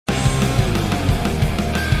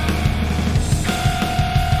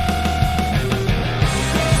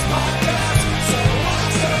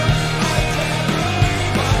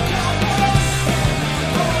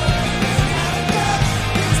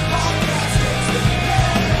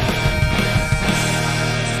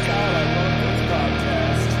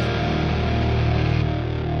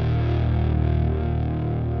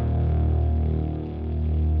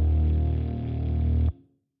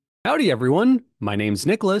Howdy, everyone. My name's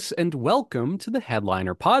Nicholas, and welcome to the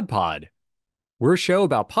Headliner PodPod. We're a show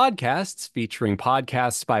about podcasts featuring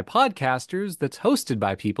podcasts by podcasters that's hosted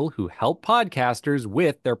by people who help podcasters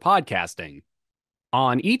with their podcasting.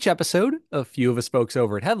 On each episode, a few of us folks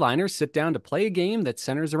over at Headliner sit down to play a game that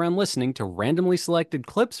centers around listening to randomly selected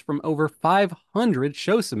clips from over 500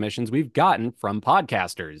 show submissions we've gotten from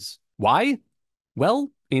podcasters. Why?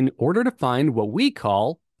 Well, in order to find what we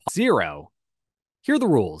call zero. Here are the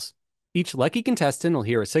rules. Each lucky contestant will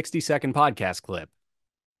hear a 60-second podcast clip.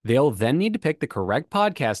 They'll then need to pick the correct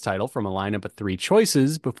podcast title from a lineup of three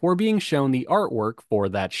choices before being shown the artwork for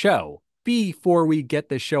that show. Before we get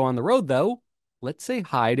this show on the road, though, let's say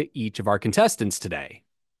hi to each of our contestants today.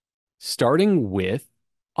 Starting with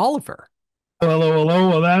Oliver. Hello, hello.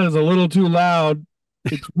 Well, that is a little too loud.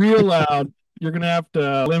 It's real loud. You're going to have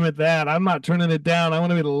to limit that. I'm not turning it down. I want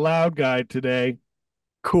to be the loud guy today.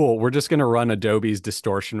 Cool. We're just going to run Adobe's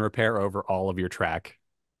distortion repair over all of your track.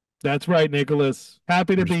 That's right, Nicholas.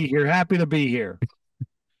 Happy to be here. Happy to be here.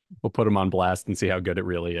 We'll put him on blast and see how good it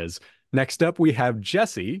really is. Next up, we have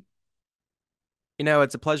Jesse.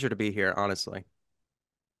 It's a pleasure to be here, honestly.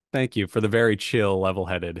 Thank you for the very chill,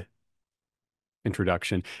 level-headed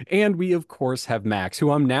introduction. And we, of course, have Max,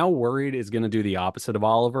 who I'm now worried is going to do the opposite of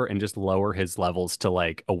Oliver and just lower his levels to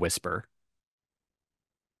like a whisper.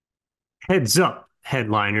 Heads up,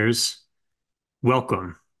 headliners.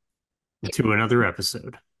 Welcome to another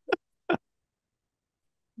episode. That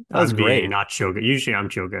was great. Not chill guy. Usually I'm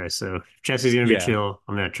chill guy, so if Jesse's gonna be chill,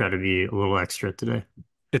 I'm gonna try to be a little extra today.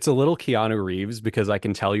 It's a little Keanu Reeves because I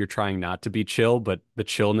can tell you're trying not to be chill, but the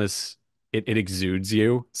chillness it exudes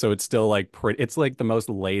you. So it's still like it's like the most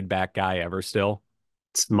laid back guy ever still.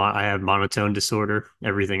 I have monotone disorder.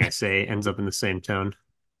 Everything I say ends up in the same tone.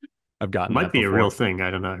 I've gotten Might that be before. a real thing.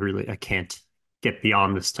 I don't know. I can't get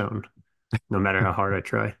beyond this tone, no matter how hard I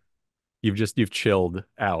try. You've chilled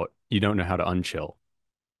out. You don't know how to unchill.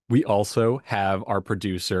 We also have our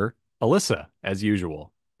producer, Elissa, as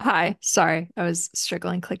usual. Hi, sorry, I was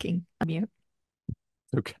struggling clicking mute.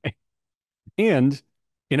 Okay. And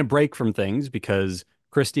in a break from things, because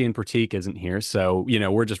Christy and Pratik isn't here, so,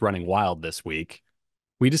 we're just running wild this week,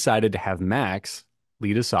 we decided to have Max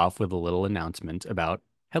lead us off with a little announcement about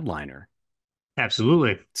Headliner.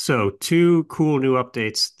 Absolutely. So, two cool new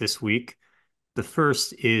updates this week. The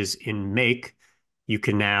first is in Make, you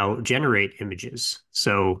can now generate images.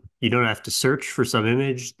 So you don't have to search for some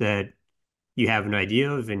image that you have an idea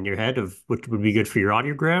of in your head of what would be good for your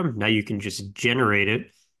audiogram. Now you can just generate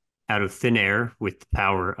it out of thin air with the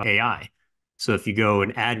power of AI. So if you go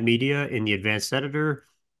and add media in the advanced editor,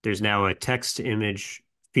 there's now a text to image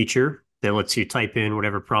feature that lets you type in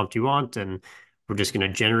whatever prompt you want, and we're just going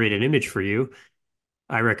to generate an image for you.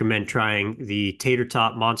 I recommend trying the tater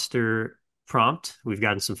tot monster prompt. We've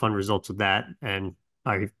gotten some fun results with that, and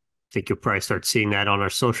I think you'll probably start seeing that on our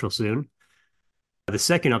social soon. The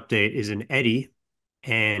second update is in Eddie,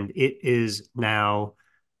 and it is now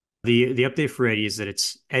the update for Eddie is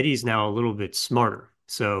that Eddie's now a little bit smarter.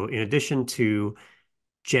 So in addition to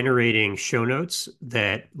generating show notes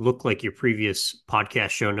that look like your previous podcast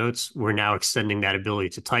show notes, we're now extending that ability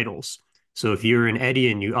to titles. So if you're in Eddie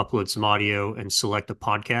and you upload some audio and select a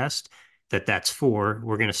podcast that's for,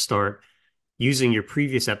 we're going to start using your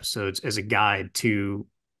previous episodes as a guide to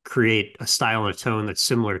create a style and a tone that's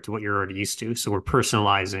similar to what you're already used to. So we're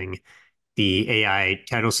personalizing the AI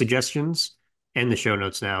title suggestions and the show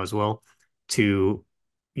notes now as well to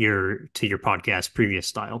your podcast previous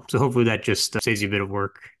style. So hopefully that just saves you a bit of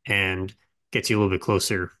work and gets you a little bit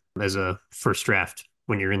closer as a first draft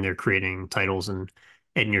when you're in there creating titles and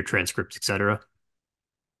editing your transcripts, etc.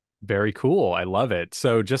 Very cool. I love it.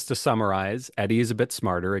 So just to summarize, Eddie is a bit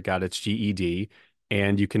smarter. It got its GED,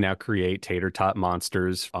 and you can now create tater tot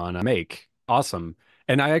monsters on a Make. Awesome.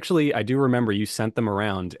 And I do remember you sent them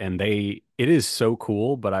around, and it is so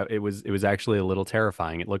cool, but it was actually a little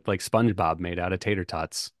terrifying. It looked like SpongeBob made out of tater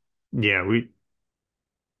tots. Yeah,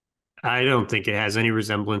 I don't think it has any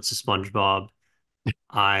resemblance to SpongeBob.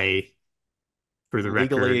 For the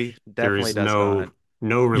Legally, record, there definitely is does not.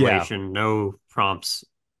 no relation, no prompts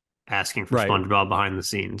asking for Right. SpongeBob behind the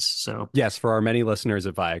scenes. So Yes, for our many listeners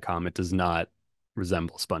at Viacom, it does not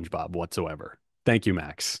resemble SpongeBob whatsoever. Thank you,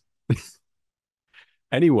 Max.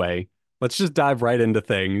 Anyway, let's just dive right into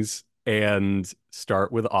things and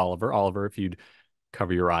start with Oliver. Oliver, if you'd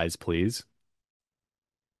cover your eyes, please.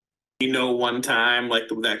 One time, like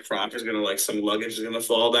that croc is gonna some luggage is gonna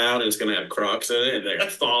fall down and it's gonna have crocs in it, and they're gonna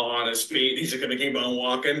fall on his feet. He's gonna keep on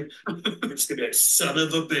walking. It's gonna be like son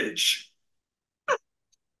of a bitch.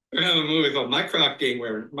 I have a movie called My Croc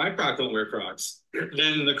Don't Wear Crocs.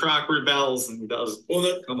 Then the Croc rebels and does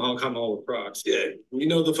come home with Crocs. Yeah, you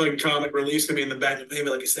know the fucking comic release gonna be in the back of the paper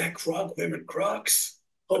like, is that Croc wearing Crocs?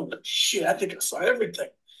 Holy shit! I think I saw everything.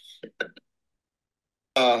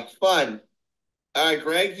 Fun. All right,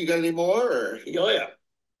 Greg, you got any more? Or? Oh yeah.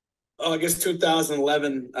 I guess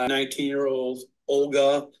 2011, 19-year-old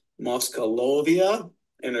Olga Moskalovia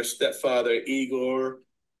and her stepfather Igor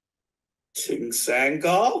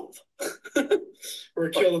Tingsangov were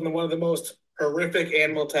killed in one of the most horrific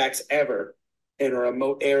animal attacks ever in a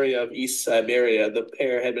remote area of East Siberia. The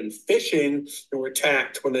pair had been fishing and were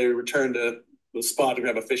attacked when they returned to the spot to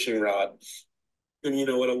grab a fishing rod. And you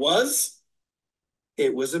know what it was?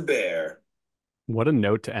 It was a bear. What a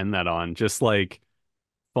note to end that on. Just like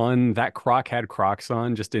fun. That croc had Crocs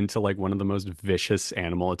on, just into like one of the most vicious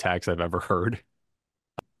animal attacks I've ever heard.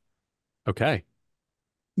 Okay.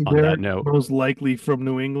 On They're that note, most likely from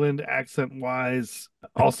New England, accent wise.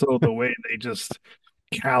 Also, the way they just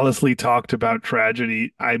callously talked about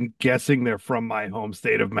tragedy. I'm guessing they're from my home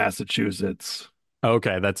state of Massachusetts.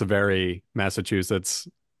 okay, that's a very Massachusetts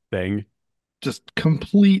thing. Just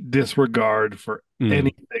complete disregard for Mm.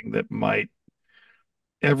 anything that might.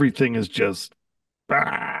 Everything is just.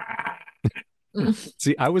 Ah.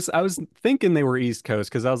 See, I was thinking they were East Coast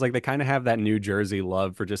because I was like, they kind of have that New Jersey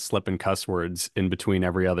love for just slipping cuss words in between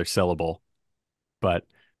every other syllable. But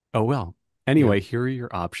oh well. Anyway, here are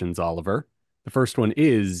your options, Oliver. The first one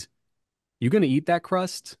is, you gonna eat that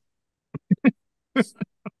crust?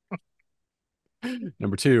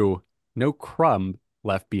 Number two, no crumb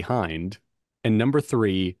left behind. And number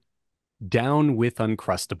three, down with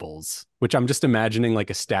Uncrustables, which I'm just imagining like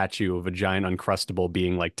a statue of a giant Uncrustable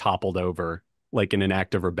being like toppled over, like in an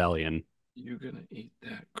act of rebellion. You're gonna eat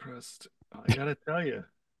that crust. I gotta tell you,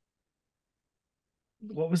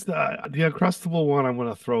 what was the Uncrustable one? I'm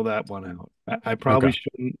gonna throw that one out. I probably Okay.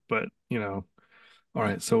 shouldn't, but you know. All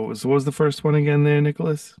right. So what was the first one again there,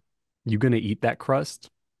 Nicholas? You gonna eat that crust?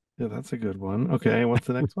 Yeah, that's a good one. Okay, what's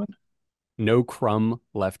the next one? No crumb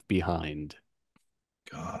left behind.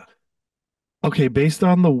 God. Okay, based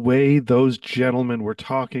on the way those gentlemen were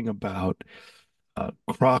talking about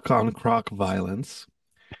croc on croc violence,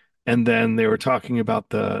 and then they were talking about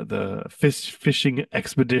the fishing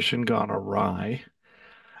expedition gone awry,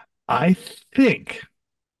 I think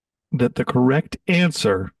that the correct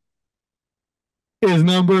answer is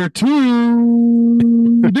number two.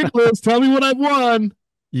 Nicholas, tell me what I've won.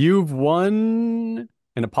 You've won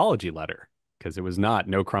an apology letter because it was not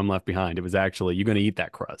no crumb left behind. It was actually, you gonna eat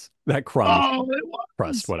that crust, that crumb Oh, it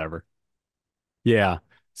crust, was. whatever. Yeah.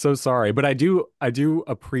 So sorry, but I do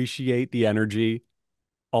appreciate the energy.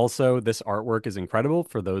 Also, this artwork is incredible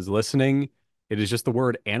for those listening. It is just the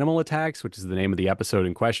word animal attacks, which is the name of the episode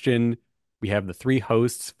in question. We have the three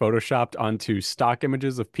hosts photoshopped onto stock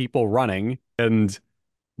images of people running, and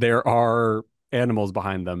there are animals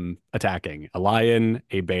behind them attacking: a lion,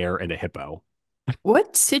 a bear, and a hippo.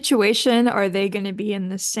 What situation are they going to be in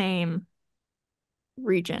the same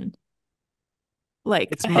region? Like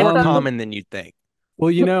It's ahead more of common than you'd think.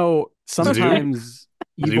 Well, you know, Okay. sometimes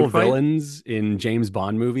evil fight? villains in James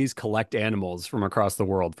Bond movies collect animals from across the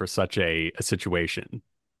world for such a situation.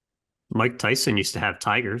 Mike Tyson used to have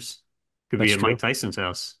tigers. Could be That's at true. Mike Tyson's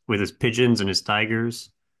house with his pigeons and his tigers.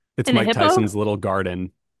 It's And a Mike hippo? Tyson's little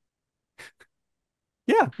garden.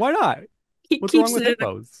 Yeah, why not? He What's keeps wrong with it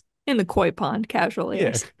hippos? in the koi pond casually.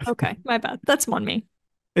 Yeah. Okay, my bad. That's on me.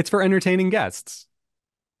 It's for entertaining guests,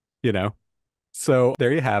 you know? So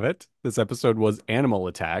there you have it. This episode was Animal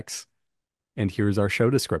Attacks. And here's our show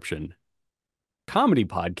description: comedy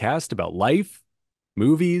podcast about life,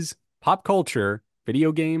 movies, pop culture,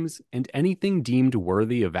 video games, and anything deemed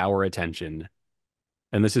worthy of our attention.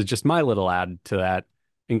 And this is just my little add to that,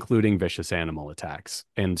 including vicious animal attacks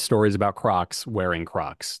and stories about crocs wearing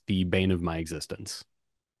crocs, the bane of my existence.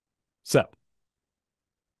 So,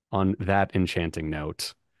 on that enchanting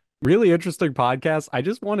note, really interesting podcast. I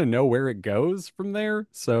just want to know where it goes from there.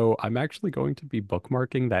 So, I'm actually going to be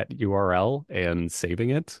bookmarking that URL and saving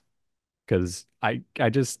it because I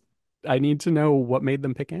need to know what made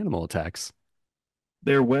them pick animal attacks.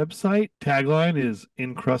 Their website tagline is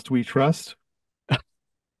 "In Crust We Trust."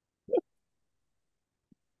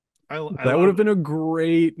 I That would love have been a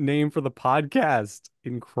great name for the podcast.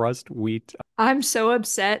 In crust wheat. I'm so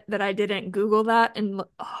upset that I didn't Google that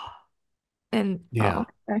Yeah.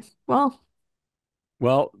 okay. Well,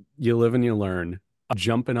 Well, you live and you learn.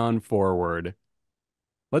 Jumping on forward.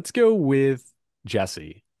 Let's go with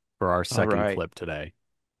Jesse for our second right. clip today.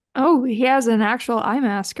 he has an actual eye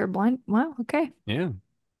mask or blind. Wow, okay. Yeah.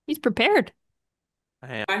 He's prepared.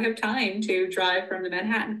 I I have time to drive from the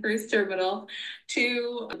Manhattan cruise terminal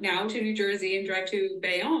to New Jersey and drive to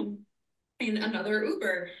Bayonne in another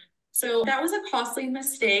Uber. So that was a costly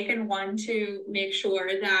mistake, and one to make sure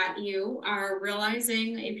that you are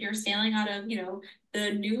realizing if you're sailing out of,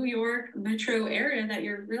 the New York metro area, that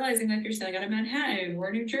you're realizing that you're sailing out of Manhattan or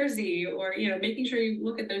New Jersey, or, making sure you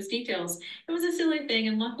look at those details. It was a silly thing,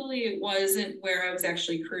 and luckily it wasn't where I was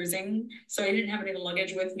actually cruising. So I didn't have any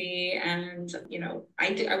luggage with me, and,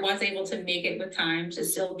 I was able to make it with time to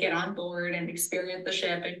still get on board and experience the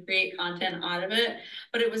ship and create content out of it.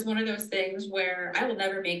 But it was one of those things where I will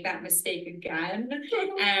never make that mistake again.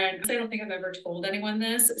 And I don't think I've ever told anyone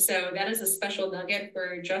this. So that is a special nugget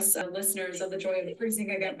for just listeners of the Joy of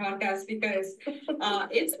Cruising Again podcast, because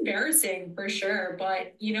it's embarrassing for sure.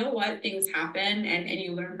 But you know what? Things happen, and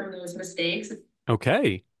you learn from those mistakes.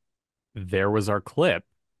 Okay. There was our clip.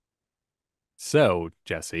 So,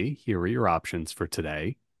 Jesse, here are your options for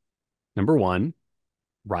today. Number 1,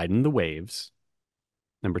 Riding the Waves.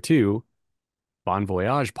 Number 2, Bon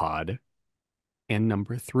Voyage Pod. And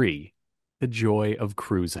number 3, The Joy of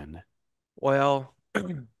Cruising. Well,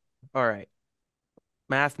 all right.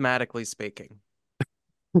 Mathematically speaking,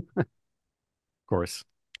 Of course.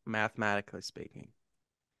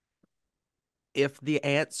 if the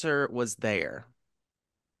answer was there,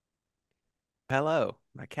 hello,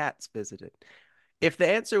 my cat's visited. If the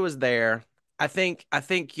answer was there, I think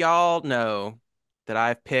y'all know that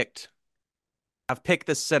I've picked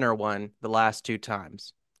the center one the last 2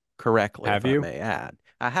 times correctly, Have if I you? may add.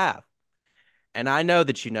 I have. And I know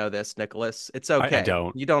that you know this, Nicholas. It's I okay.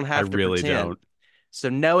 don't. You don't I have to really pretend. don't. So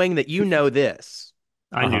knowing that you know this,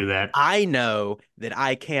 I knew that. I know that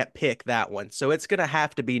I can't pick that one. So it's going to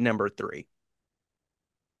have to be number 3.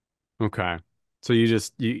 Okay. So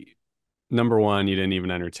number 1, you didn't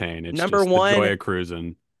even entertain. It's Number just The Joy 1, of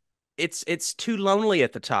Cruising. it's too lonely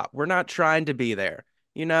at the top. We're not trying to be there.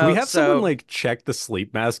 Can we have someone So check the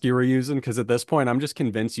sleep mask you were using? Because at this point, I'm just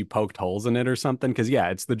convinced you poked holes in it or something. Because yeah,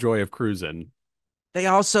 it's The Joy of Cruising. they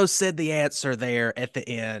also said the answer there at the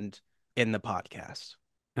end in the podcast.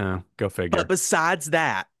 Go figure. But besides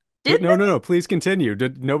that, Did No. Please continue.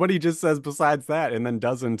 Nobody just says besides that and then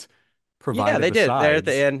doesn't provide yeah, a they did. There at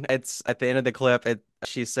the besides. end. It's at the end of the clip.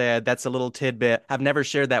 She said, "That's a little tidbit. I've never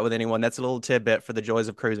shared that with anyone. That's a little tidbit for the Joys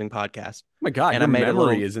of Cruising podcast." Oh my God, And your I made a memory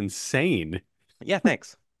little. is insane. Yeah,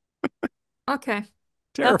 thanhanks. Okay.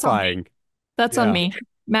 That's on me. Terrifying. That's on Yeah. me.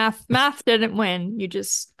 Math didn't win. You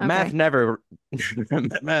just okay. Math never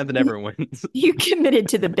wins. You committed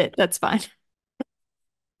to the bit. That's fine.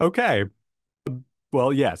 Okay.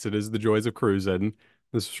 Well, yes, it is The Joys of Cruising.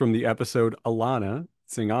 This is from the episode Alana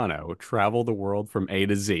Singano, Travel the World from A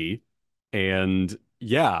to Z. And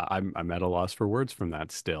yeah, I'm at a loss for words from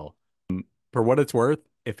that still. For what it's worth,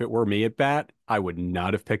 if it were me at bat, I would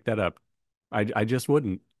not have picked that up. I just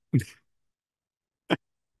wouldn't.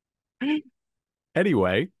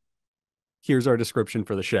 Anyway, here's our description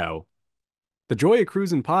for the show. The Joy of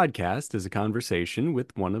Cruising podcast is a conversation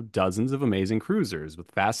with one of dozens of amazing cruisers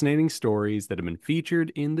with fascinating stories that have been featured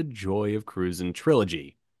in the Joy of Cruising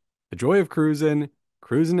trilogy. The Joy of Cruising,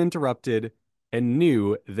 Cruising Interrupted, and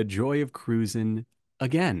new The Joy of Cruising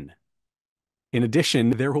Again. In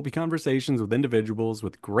addition, there will be conversations with individuals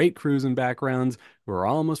with great cruising backgrounds who are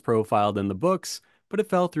almost profiled in the books, but it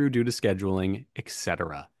fell through due to scheduling,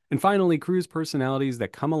 etc. And finally, cruise personalities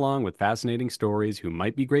that come along with fascinating stories who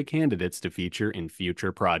might be great candidates to feature in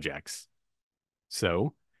future projects.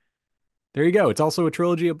 So, there you go. It's also a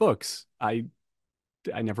trilogy of books. I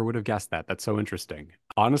never would have guessed that. That's so interesting.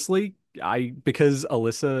 Honestly, because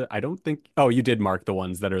Elissa, I don't think. Oh, you did mark the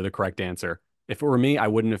ones that are the correct answer. If it were me, I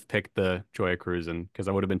wouldn't have picked the Joy of Cruising because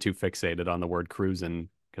I would have been too fixated on the word cruising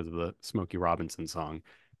because of the Smokey Robinson song.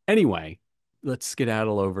 Anyway, let's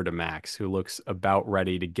skedaddle over to Max, who looks about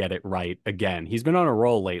ready to get it right again. He's been on a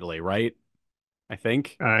roll lately, right? I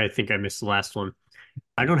think. I think I missed the last one.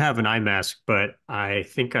 I don't have an eye mask, but I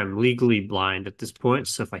think I'm legally blind at this point.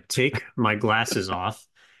 So if I take my glasses off,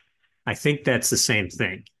 I think that's the same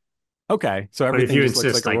thing. Okay, so But if everything you just looks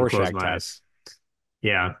insist, like a I can close Rorschach my test. eyes.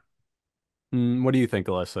 Yeah. What do you think,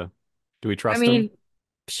 Elissa? Do we I trust mean, him?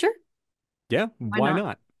 sure. Yeah, why not?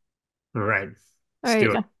 not? All right. All Let's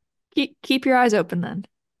right. do it. Keep your eyes open then.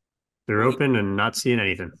 They're open and not seeing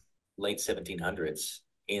anything. Late 1700s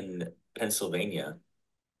in Pennsylvania,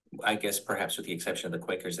 I guess perhaps with the exception of the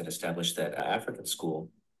Quakers that established that African school,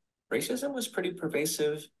 racism was pretty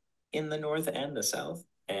pervasive in the North and the South.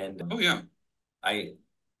 And Oh, yeah.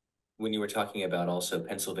 when you were talking about also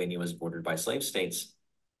Pennsylvania was bordered by slave states,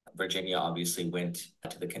 Virginia obviously went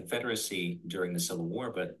to the Confederacy during the Civil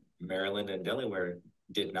War, but Maryland and Delaware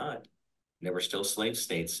did not. There were still slave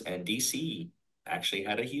states, and DC actually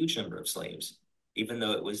had a huge number of slaves, even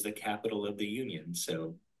though it was the capital of the Union.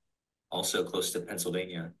 So also close to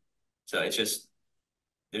Pennsylvania. So it's just,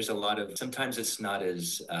 there's a lot of, sometimes it's not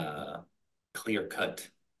as clear cut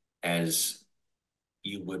as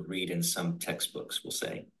you would read in some textbooks, we'll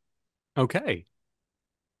say. Okay.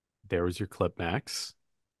 There was your clip, Max.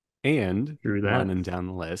 And Through that. running down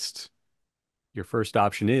the list, your first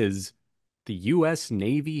option is the U.S.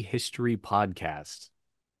 Navy History Podcast.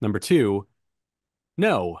 Number 2,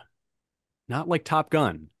 no, not like Top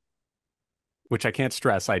Gun, which I can't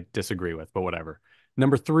stress I disagree with, but whatever.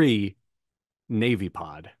 Number 3, Navy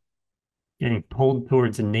Pod. Getting pulled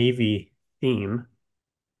towards a Navy theme.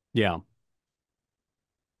 Yeah.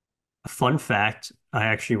 A fun fact, I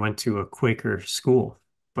actually went to a Quaker school,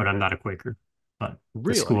 but I'm not a Quaker. But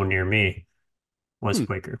the school Really? near me was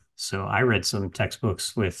Quaker. So I read some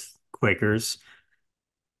textbooks with Quakers,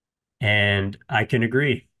 and I can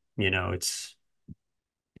agree. You know, it's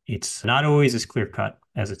not always as clear cut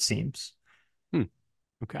as it seems.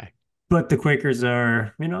 Okay. But the Quakers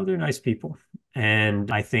are, you know, they're nice people.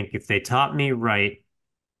 And I think if they taught me right,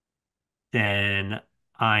 then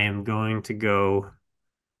I am going to go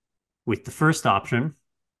with the first option.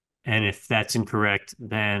 And if that's incorrect,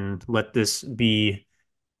 then let this be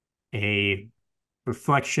a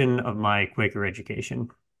reflection of my Quaker education.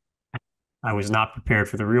 I was not prepared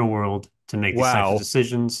for the real world to make these types of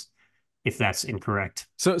decisions if that's incorrect.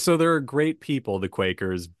 So they're great people, the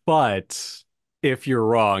Quakers, but if you're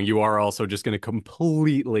wrong, you are also just going to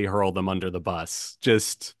completely hurl them under the bus.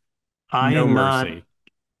 Just I no am mercy. not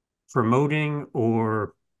promoting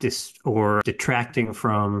or detracting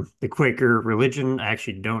from the Quaker religion. I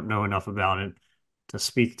actually don't know enough about it to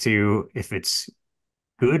speak to if it's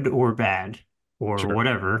good or bad or Sure.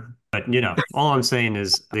 whatever. But you know, all I'm saying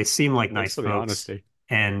is they seem like Thanks nice for the folks, honesty.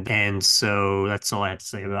 and so that's all I have to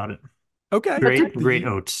say about it. Okay. Great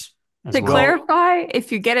oats as To well. clarify,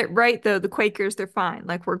 if you get it right, though, the Quakers, they're fine.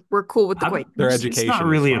 Like we're cool with the Quakers. Their It's education not is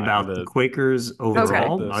really fine. about the Quakers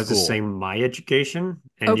overall. the I was just school. saying my education,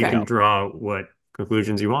 and you Okay. can draw what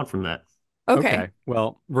conclusions you want from that. Okay.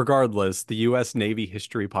 Well, regardless, the U.S. Navy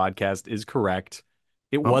History Podcast is correct.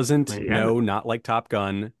 It wasn't, there you have it. not like Top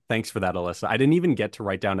Gun. Thanks for that, Elissa. I didn't even get to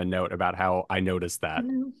write down a note about how I noticed that.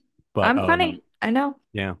 But I'm funny. I know.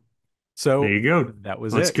 Yeah. So There you go. that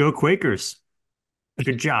was Let's it. go Quakers.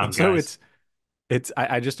 Good job, So guys.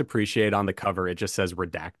 I just appreciate on the cover, it just says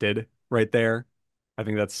redacted right there. I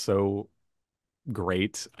think that's so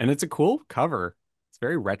great. And it's a cool cover. It's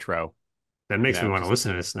very retro. That makes me want to just-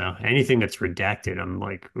 listen to this now. Anything that's redacted, I'm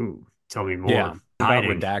like, ooh, tell me more. Yeah. About Hiding.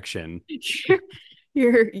 redaction.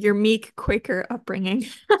 Your meek Quaker upbringing.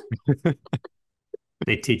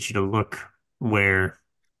 They teach you to look where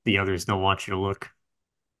the others don't want you to look.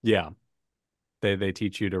 Yeah. They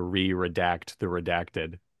teach you to re-redact the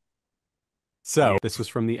redacted. So this was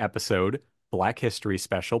from the episode Black History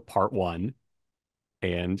Special Part 1.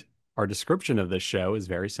 And our description of this show is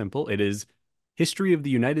very simple. It is history of the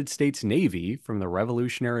United States Navy from the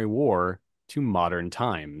Revolutionary War to modern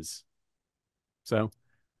times. So,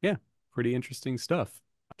 yeah, pretty interesting stuff.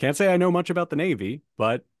 Can't say I know much about the Navy,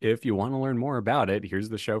 but if you want to learn more about it, here's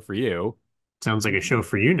the show for you. Sounds like a show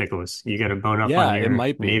for you, Nicholas. You got to bone up Yeah, on it your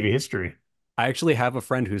might be. Navy history. I actually have a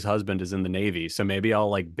friend whose husband is in the Navy, so maybe I'll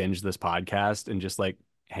like binge this podcast and just like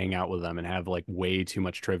hang out with them and have like way too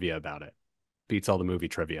much trivia about it. Beats all the movie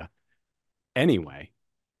trivia. Anyway,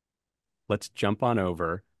 let's jump on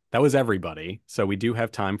over. That was everybody. So we do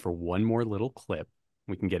have time for one more little clip.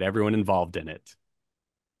 We can get everyone involved in it.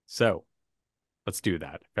 So let's do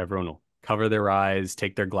that. If everyone will cover their eyes,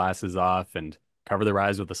 take their glasses off, and cover their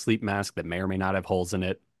eyes with a sleep mask that may or may not have holes in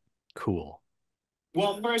it. Cool.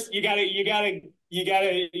 Well, first you gotta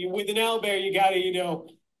with an owlbear,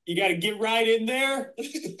 you gotta get right in there,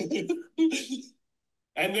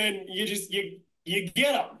 and then you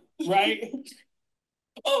get them right.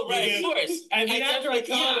 Oh, right, of course. And then after I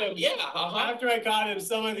caught him, uh-huh. after I caught him,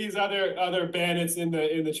 some of these other bandits in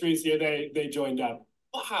the trees here, they joined up.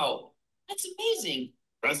 Wow, that's amazing.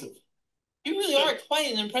 Impressive. You really are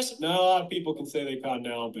quite an impressive. Not a lot of people can say they caught an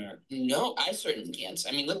owlbear. No, I certainly can't.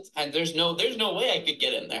 I mean, look, there's no way I could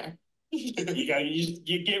get in there. You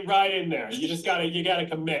get right in there. You gotta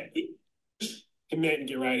commit and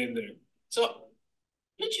get right in there. So, how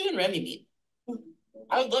did you and Remy meet?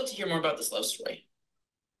 I would love to hear more about this love story.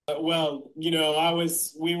 Well,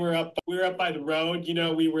 we were up by the road.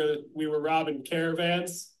 We were robbing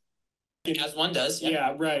caravans. As one does.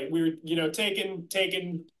 Yeah, right. We were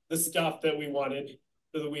taking the stuff that we wanted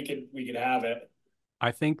so that we could have it.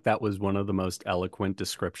 I think that was one of the most eloquent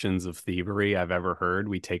descriptions of thievery I've ever heard.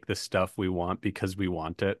 We take the stuff we want because we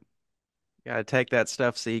want it. Gotta take that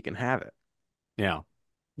stuff so you can have it. Yeah.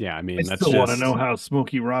 Yeah, I I mean, that's still want to just know how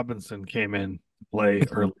Smokey Robinson came in to play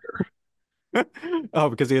earlier. Oh,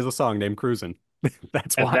 because he has a song named Cruisin'.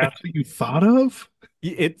 That's And why. that's what you thought of?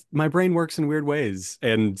 My brain works in weird ways.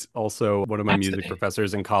 And also one of my music Fascinating.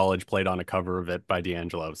 professors in college played on a cover of it by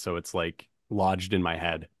D'Angelo. So it's like lodged in my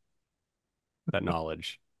head, that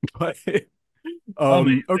knowledge. But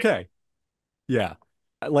Amazing. okay. Yeah.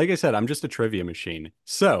 Like I said, I'm just a trivia machine.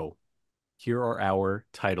 So here are our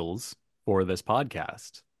titles for this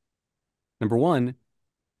podcast. Number 1,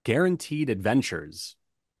 Guaranteed Adventures.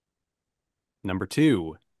 Number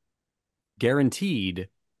 2, Guaranteed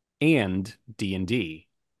and D&D.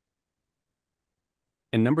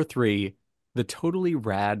 And number 3, the Totally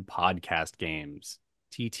Rad Podcast Games,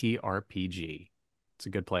 TTRPG. It's a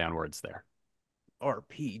good play on words there.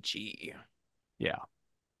 RPG. Yeah.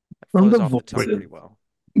 That From flows the off the tongue voices. pretty well.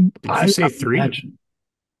 Did you say 3? Imagine.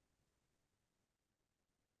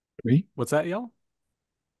 3? What's that, y'all?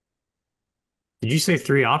 Did you say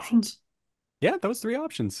 3 options? Yeah, that was 3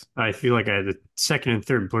 options. I feel like I had the second and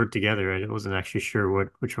third blurred together. I wasn't actually sure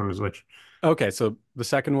which one was which. Okay, so the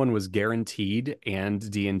second one was Guaranteed and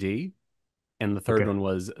D&D, and the third Okay. one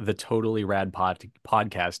was the Totally Rad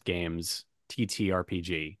Podcast Games,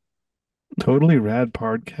 TTRPG. Totally Rad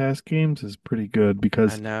Podcast Games is pretty good I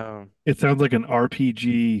because know. it sounds like an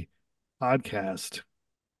RPG podcast,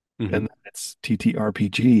 Mhm. and it's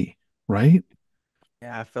TTRPG, right?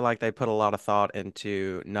 Yeah, I feel like they put a lot of thought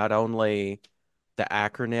into not only the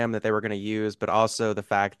acronym that they were going to use, but also the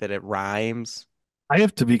fact that it rhymes. I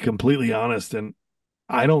have to be completely honest, and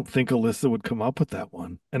I don't think Alyssa would come up with that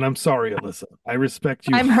one. And I'm sorry, Alyssa. I respect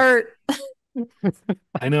you. I'm hurt.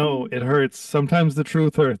 I know it hurts. Sometimes the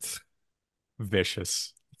truth hurts.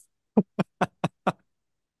 Vicious.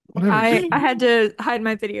 Whatever. I had to hide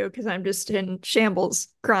my video because I'm just in shambles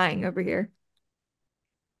crying over here.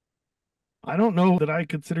 I don't know that I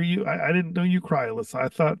consider you. I didn't know you cry, Alyssa. I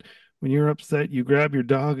thought when you're upset, you grab your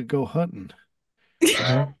dog and go hunting.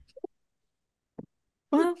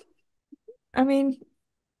 Well, I mean,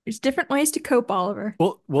 there's different ways to cope, Oliver.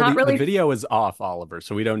 Well, Not the really. video is off, Oliver,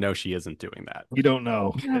 so we don't know she isn't doing that. You don't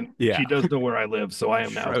know. Yeah. And Yeah. she does know where I live, so I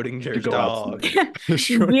am now to Schrodinger's go dog. outside.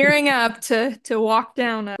 Sure. Gearing up to walk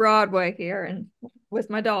down Broadway here and with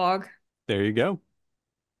my dog. There you go.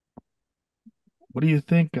 What do you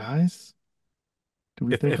think, guys? Do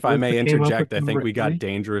we think If I may Alyssa came up with interject, I think number we got 3?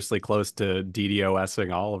 dangerously close to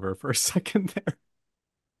DDoSing Oliver for a second there.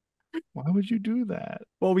 Why would you do that?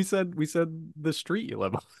 Well, we said the street you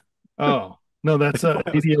live on. Oh, no, that's a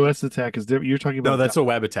DDoS attack is different. You're talking No, about that's a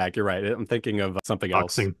web attack. You're right. I'm thinking of something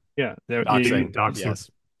else. Doxing. yeah. Doxing. Doxing. Yes.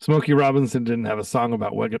 Smokey Robinson didn't have a song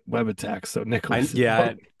about web attacks, so Nicholas.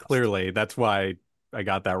 Yeah, clearly. That's why I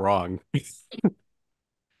got that wrong.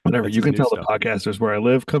 Whatever. That's You his can new tell stuff. the podcasters where I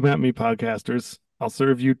live. Come at me, podcasters. I'll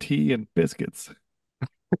serve you tea and biscuits.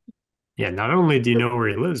 Yeah, not only do you know where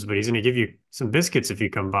he lives, but he's going to give you some biscuits if you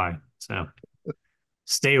come by. So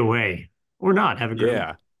stay away or not. Have a great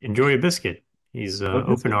Yeah. enjoy a biscuit. He's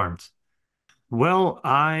open armed. Well,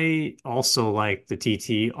 I also like the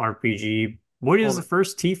TT RPG. What is the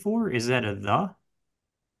first T for? Is that a the?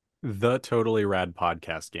 The Totally Rad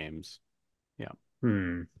Podcast Games.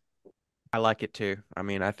 I like it too. I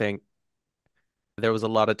mean, I think there was a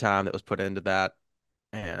lot of time that was put into that.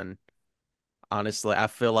 And honestly, I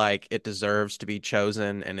feel like it deserves to be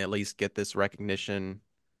chosen and at least get this recognition.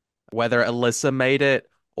 Whether Alyssa made it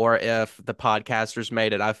or if the podcasters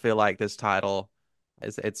made it, I feel like this title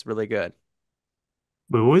it's really good.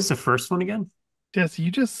 But what was the first one again? Jesse,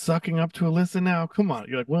 you just sucking up to Alyssa now? Come on.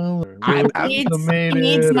 You're like, well, I- Alyssa I- made He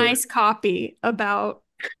needs it, or- nice copy about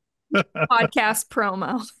podcast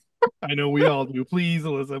promo. I know we all do. Please,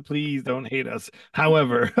 Alyssa, please don't hate us.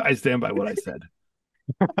 However, I stand by what I said.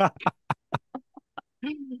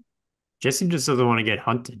 Jesse just doesn't want to get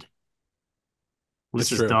hunted. It's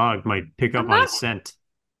Alyssa's true. dog might pick up I'm on not- his scent.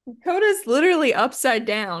 Coda's literally upside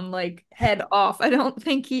down, like head off. I don't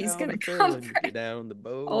think he's gonna come for it. down the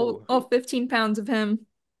bow. All 15 pounds of him.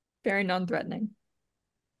 Very non-threatening.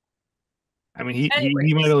 I mean, he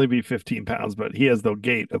Anyways. might only be 15 pounds, but he has the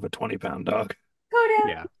gait of a 20-pound dog. Coda.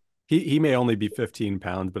 Yeah. He may only be 15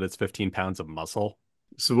 pounds, but it's 15 pounds of muscle.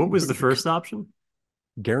 So what was the first option?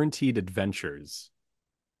 Guaranteed Adventures.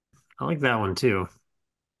 I like that one too.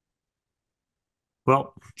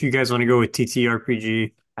 Well, if you guys want to go with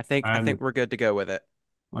TTRPG, I think we're good to go with it.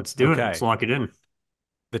 let's do it. Okay. Let's lock it in.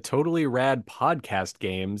 The Totally Rad Podcast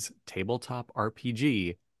Games Tabletop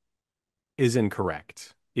RPG is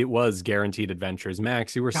incorrect. It was Guaranteed Adventures.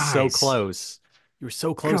 Max, you were so Guys. close. You were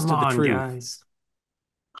so close Come to the on, truth. guys.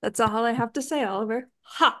 That's all I have to say, Oliver.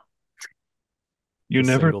 Ha! You The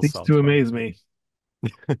never single cease self to talk. amaze me.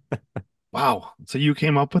 Wow. So you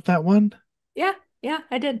came up with that one? Yeah,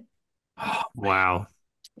 I did. Oh, Wow.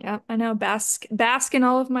 Yeah, I know. Bask in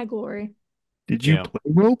all of my glory. did you Yeah. play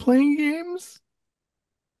role-playing games?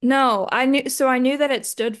 No, I knew that it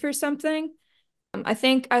stood for something. I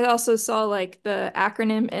think I also saw like the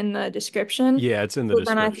acronym in the description. Yeah, it's in the But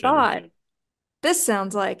then I description. thought, this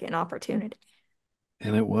sounds like an opportunity.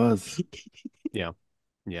 And it was. Yeah.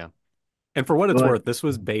 And for what it's Like- worth, this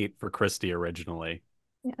was bait for Christy originally.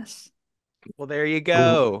 Yes. Well, there you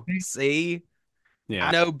go. See? Yeah.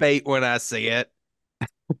 I know bait when I see it.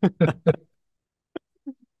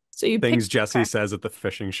 So you Things picked Jesse crack. says at the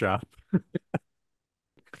fishing shop.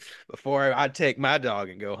 Before I take my dog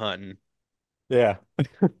and go hunting. Yeah.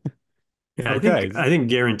 Yeah, Okay. I think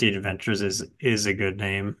Guaranteed Adventures is a good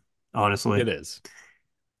name, honestly. It is.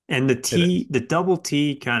 And the is. the double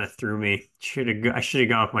T kind of threw me. I should have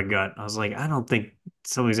gone with my gut. I was like, I don't think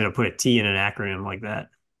somebody's gonna put a T in an acronym like that.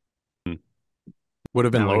 Would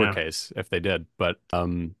have been Now we know. lowercase if they did, but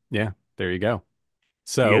yeah, there you go. You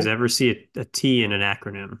So guys ever see a T in an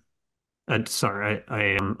acronym? Sorry, I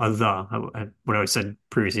am a the. What I said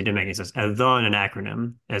previously didn't make any sense. A the in an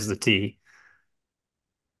acronym as the T.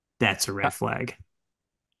 That's a red flag.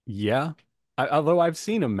 yeah. Although I've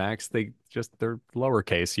seen them, Max, they're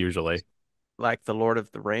lowercase usually. Like the Lord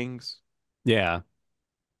of the Rings. Yeah.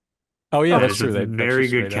 Oh yeah, That that's is true. a That's very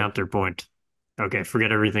just good straight up. counterpoint. Okay,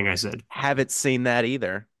 forget everything I said. Haven't seen that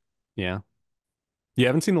either. Yeah. You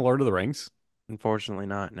haven't seen The Lord of the Rings? Unfortunately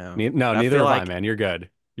not, no. No, But I neither feel have I, like- man. You're good.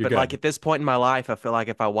 You're But good. like at this point in my life, I feel like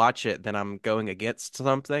if I watch it, then I'm going against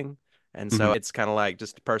something. And so it's kind of like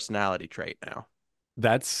just a personality trait now.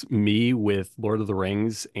 That's me with Lord of the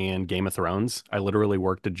Rings and Game of Thrones. I literally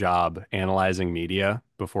worked a job analyzing media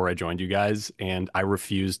before I joined you guys, and I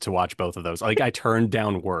refused to watch both of those. Like, I turned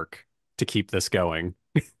down work to keep this going.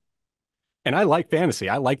 And I like fantasy.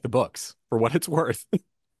 I like the books for what it's worth.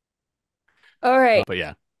 All right. But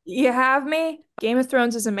yeah, You have me. Game of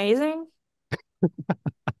Thrones is amazing.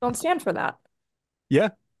 Don't stand for that. yeah,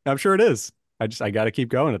 I'm sure it is. I got to keep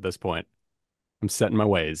going at this point. I'm setting my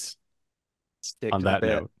ways Stick on to the that bit.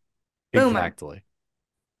 note. Boomer. Exactly.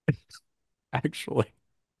 Actually.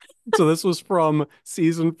 So this was from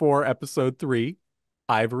season 4, episode 3,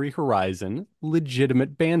 Ivory Horizon,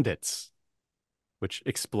 Legitimate Bandits, which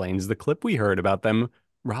explains the clip we heard about them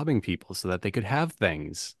robbing people so that they could have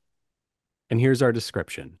things. And here's our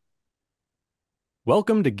description.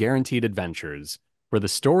 Welcome to Guaranteed Adventures, where the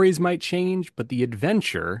stories might change, but the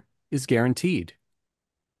adventure is guaranteed.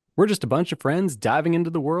 We're just a bunch of friends diving into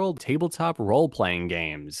the world of tabletop role-playing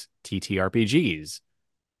games, TTRPGs.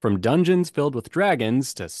 From dungeons filled with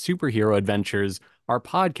dragons to superhero adventures, our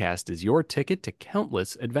podcast is your ticket to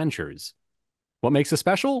countless adventures. What makes us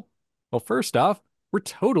special? Well, first off, we're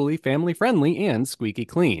totally family-friendly and squeaky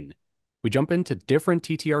clean. We jump into different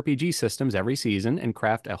TTRPG systems every season and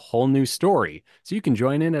craft a whole new story, so you can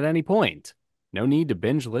join in at any point. No need to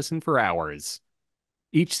binge listen for hours.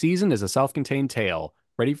 Each season is a self-contained tale,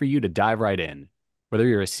 ready for you to dive right in. Whether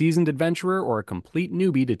you're a seasoned adventurer or a complete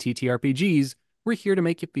newbie to TTRPGs, we're here to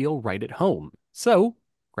make you feel right at home. So,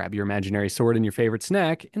 grab your imaginary sword and your favorite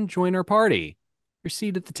snack and join our party. Your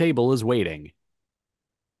seat at the table is waiting.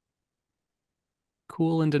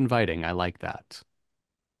 Cool and inviting. I like that.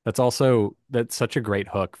 That's such a great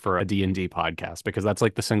hook for a D&D podcast, because that's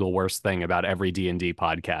like the single worst thing about every D&D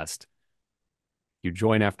podcast. You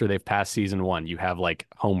join after they've passed season 1. You have like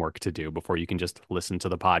homework to do before you can just listen to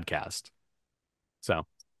the podcast. So,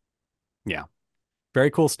 yeah. Very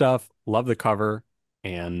cool stuff. Love the cover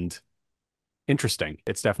and interesting.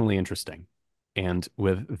 It's definitely interesting. And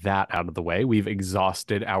with that out of the way, we've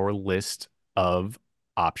exhausted our list of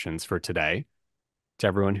options for today. To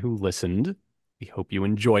everyone who listened, we hope you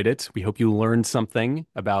enjoyed it. We hope you learned something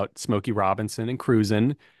about Smokey Robinson and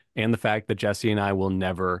cruisin', and the fact that Jesse and I will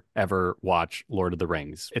never, ever watch Lord of the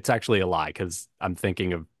Rings. It's actually a lie, because I'm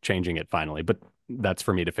thinking of changing it finally, but that's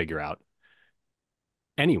for me to figure out.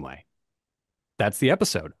 Anyway, that's the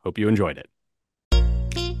episode. Hope you enjoyed it.